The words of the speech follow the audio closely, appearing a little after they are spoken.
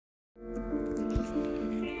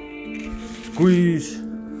squeeze.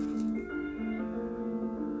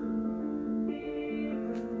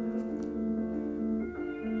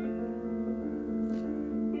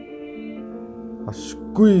 I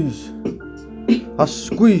squeeze, I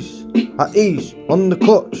squeeze, I ease on the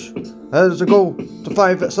clutch as I go to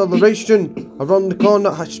 5 acceleration. I run the corner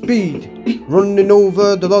at high speed, running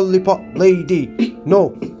over the lollipop lady.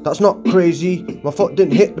 No, that's not crazy, my foot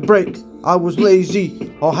didn't hit the brake, I was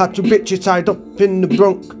lazy, or had two bitches tied up in the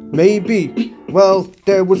trunk. Maybe, well,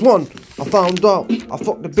 there was one, I found out I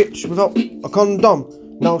fucked the bitch without a condom.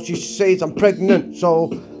 Now she says I'm pregnant,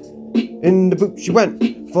 so in the boot she went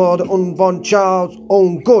for the unborn child's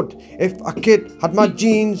own good. If a kid had my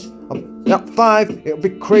genes at 5, it would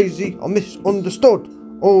be crazy or misunderstood.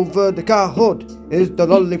 Over the car hood is the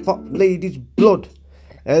lollipop lady's blood.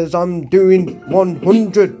 As I'm doing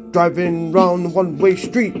 100, driving round the one-way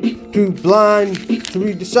street, too blind to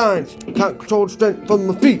read the signs, can't control the strength from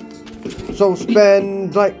my feet. So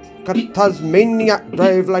spend like a Tasmaniac,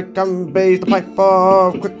 drive like I'm based the pipe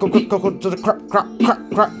of quick to the crack.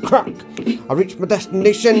 I reach my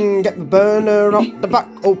destination, get the burner out the back,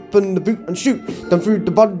 open the boot and shoot, then through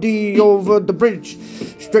the body over the bridge,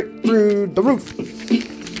 straight through the roof.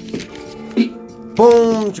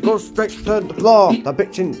 Boom, she goes straight to the floor, that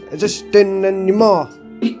bitch ain't existing anymore.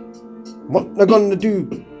 What am I gonna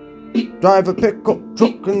do? Drive a pickup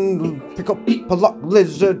truck and pick up a lock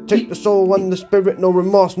lizard, take the soul and the spirit, no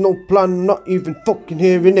remorse, no plan, not even fucking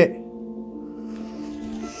hearing it.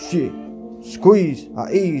 Shit, squeeze,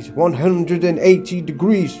 I ease, 180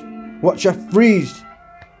 degrees, watch I freeze.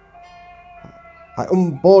 I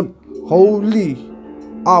unboard, holy,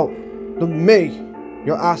 out the May,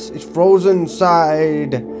 your ass is frozen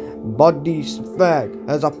inside, body fag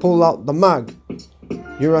as I pull out the mag.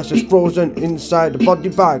 Your ass is frozen inside the body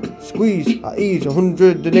bag. Squeeze, I ease,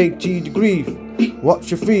 180 degrees.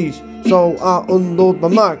 Watch your freeze, so I unload my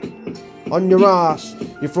mag. On your ass,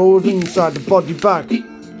 you're frozen inside the body bag.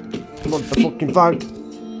 Motherfucking fag.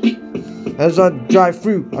 As I drive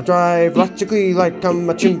through, I drive erratically like I'm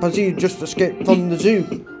a chimpanzee just escaped from the zoo.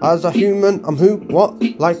 As a human, I'm who? What?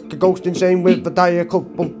 Like a ghost insane with a dire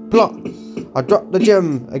couple plot. I drop the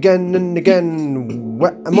gem again and again,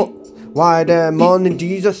 wet 'em up. Why the morning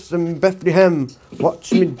Jesus in Bethlehem?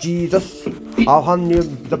 Watch me Jesus, I'll hand you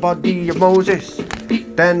the body of Moses.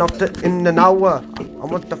 Then not in an hour, I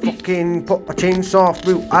want to fucking put a chainsaw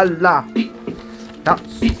through Allah.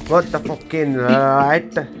 That's what the fucking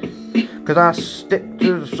right. Cause I stick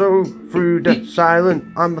to the soul through the silent.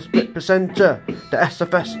 I'm a split percenter, the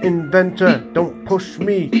SFS inventor. Don't push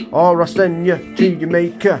me or I'll send you to your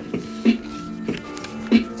maker.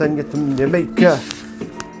 Send you to your maker.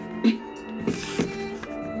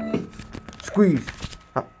 Squeeze,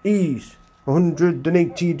 at ease,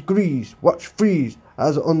 180 degrees, watch freeze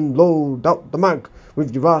as I unload out the mag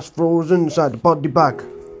with your ass frozen inside the body bag.